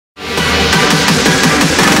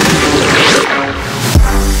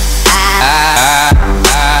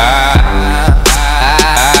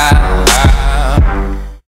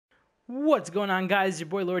What's going on, guys? Your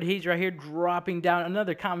boy Lord Hayes right here, dropping down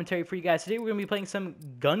another commentary for you guys. Today we're going to be playing some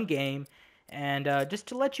gun game, and just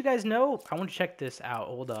to let you guys know, I want to check this out.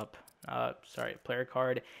 Hold up. Sorry, player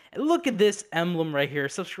card. And look at this emblem right here.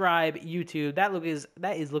 Subscribe, YouTube.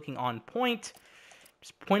 That is looking on point.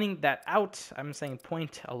 Just pointing that out. I'm saying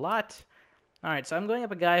point a lot. Alright, so I'm going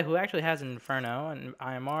up a guy who actually has an Inferno, and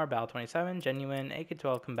IMR, Battle 27, Genuine,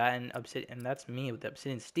 AK-12, Combatant, Obsidian, and that's me with the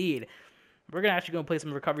Obsidian Steed. We're going to play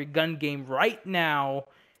some recovery gun game right now,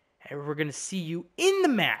 and we're going to see you in the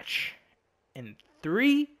match in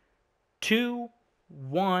 3, 2,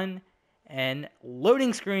 1, and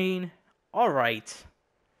loading screen. Alright,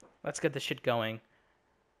 let's get this shit going.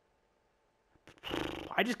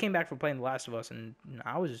 I just came back from playing The Last of Us, and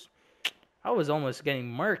I was almost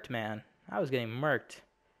getting murked, man. I was getting murked.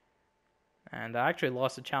 And I actually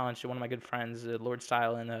lost a challenge to one of my good friends, Lord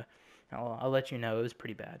Style, and I'll let you know, it was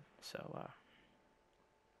pretty bad. So,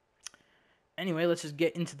 anyway, let's just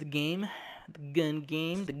get into the game. The gun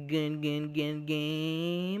game. The game.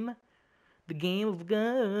 The game of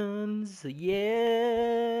guns. Yeah.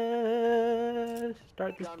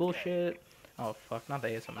 Start this bullshit. Oh, fuck. Not the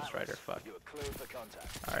ASM Strider. Fuck.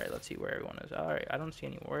 Alright, let's see where everyone is. Alright, I don't see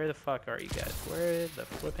anyone. Where the fuck are you guys? Where the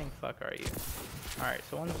flipping fuck are you? Alright,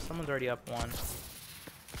 so someone's already up one.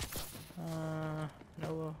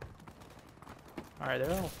 No. Alright,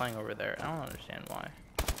 they're all flying over there. I don't understand why.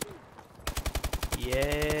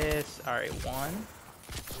 Yes. Alright, one.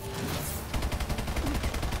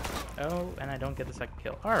 Oh, and I don't get the second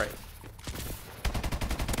kill. Alright.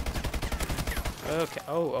 Okay.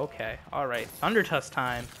 Oh, okay. Alright. Thunder Tusk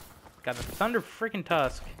time. Got the Thunder freaking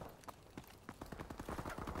Tusk.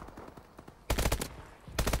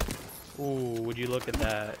 Ooh, would you look at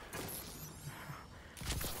that?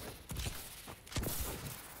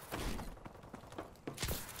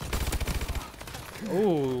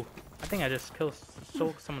 Ooh, I think I just stole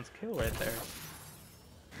someone's kill right there.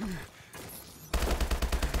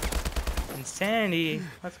 Insanity.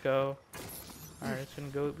 Let's go. Alright,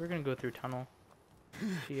 we're gonna go through tunnel.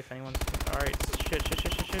 See if anyone's... Alright, shit.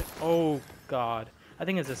 Oh, God. I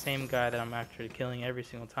think it's the same guy that I'm actually killing every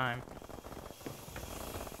single time.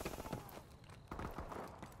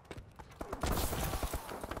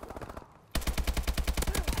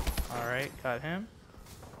 Alright, got him.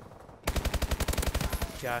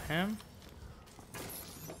 Got him.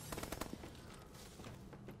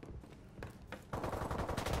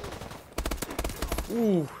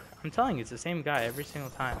 Ooh, I'm telling you, it's the same guy every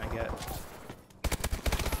single time I get.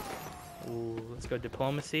 Ooh, let's go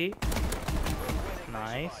diplomacy.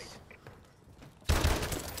 Nice.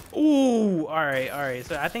 Ooh, alright.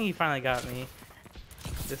 So I think he finally got me.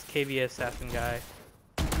 This KV assassin guy.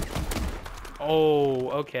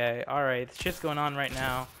 Oh, okay. Alright, shit's going on right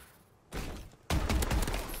now.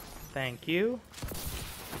 Thank you.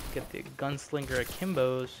 Get the gunslinger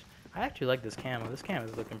akimbos. I actually like this camo. This camo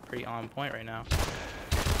is looking pretty on point right now.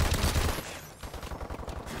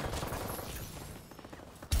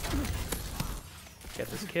 Get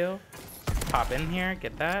this kill. Pop in here.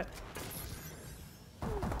 Get that.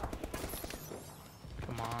 Come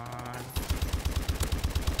on.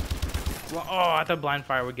 Well, oh, I thought blind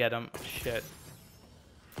fire would get him. Shit.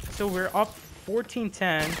 So we're up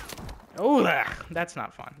 14-10. Oh, that's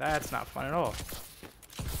not fun. That's not fun at all.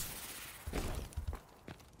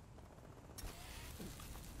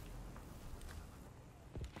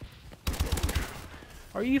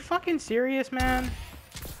 Are you fucking serious, man?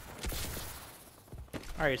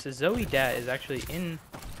 Alright, so Zoe Dat is actually in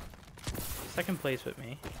second place with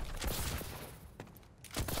me.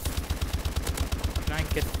 Can I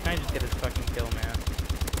just get this fucking kill, man?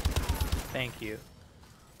 Thank you.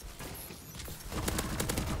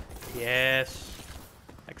 Yes.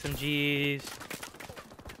 XMGs.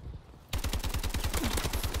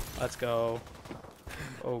 Let's go.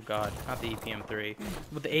 Oh god, not the EPM3.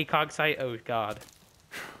 With the ACOG sight, oh god.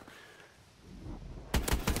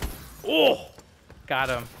 Oh! Got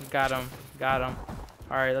him.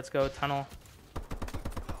 Alright, let's go. Tunnel.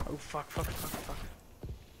 Oh, fuck.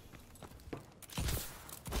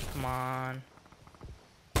 Come on.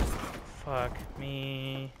 Fuck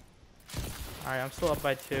me. Alright, I'm still up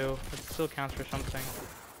by 2. It still counts for something.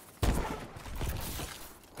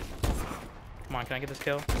 Come on, can I get this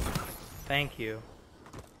kill? Thank you.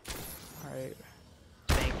 Alright.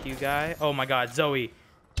 Thank you, guy. Oh my god, Zoe.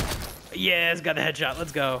 Yes, got the headshot.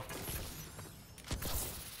 Let's go.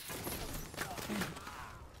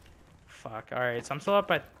 Fuck. Alright, so I'm still up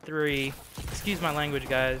by 3. Excuse my language,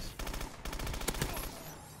 guys.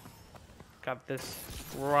 Got this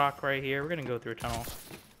rock right here. We're gonna go through a tunnel.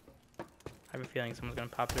 I have a feeling someone's gonna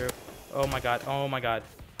pop through. Oh my god.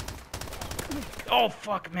 Oh,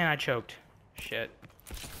 fuck, man, I choked. Shit.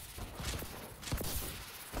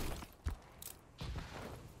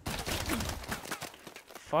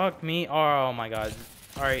 Fuck me. Oh, my God.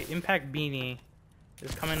 Alright, Impact Beanie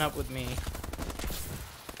is coming up with me.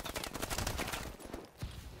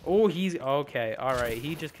 Oh, he's... Okay, alright,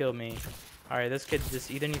 he just killed me. Alright, this kid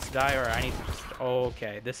just either needs to die or I need to...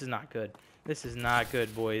 Okay, this is not good. This is not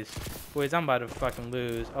good, boys. Boys, I'm about to fucking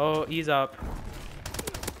lose. Oh, he's up.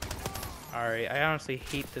 Alright, I honestly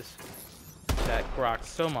hate that Grok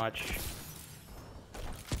so much.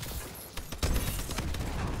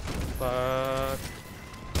 Fuck.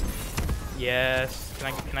 Yes.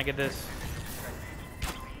 Can I get this?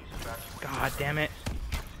 God damn it.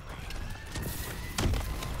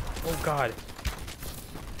 Oh god.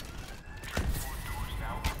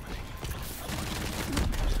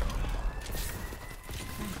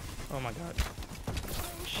 Oh my god.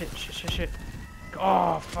 Shit.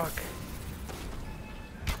 Oh fuck.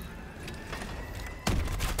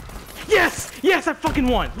 Yes! Yes, I fucking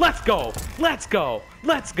won! Let's go! Let's motherfucking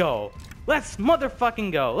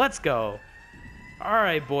go! Let's go!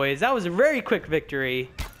 Alright, boys, that was a very quick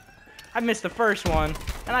victory. I missed the first one,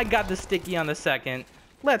 and I got the sticky on the second.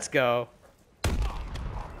 Let's go.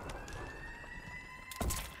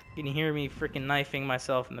 You can hear me freaking knifing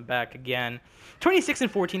myself in the back again. 26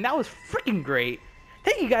 and 14, that was freaking great.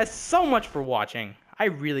 Thank you guys so much for watching. I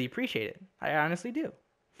really appreciate it. I honestly do.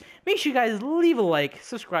 Make sure you guys leave a like,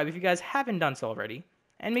 subscribe if you guys haven't done so already,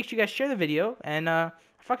 and make sure you guys share the video, and I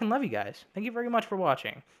fucking love you guys. Thank you very much for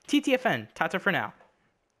watching. TTFN, Tata for now.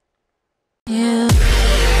 Yeah.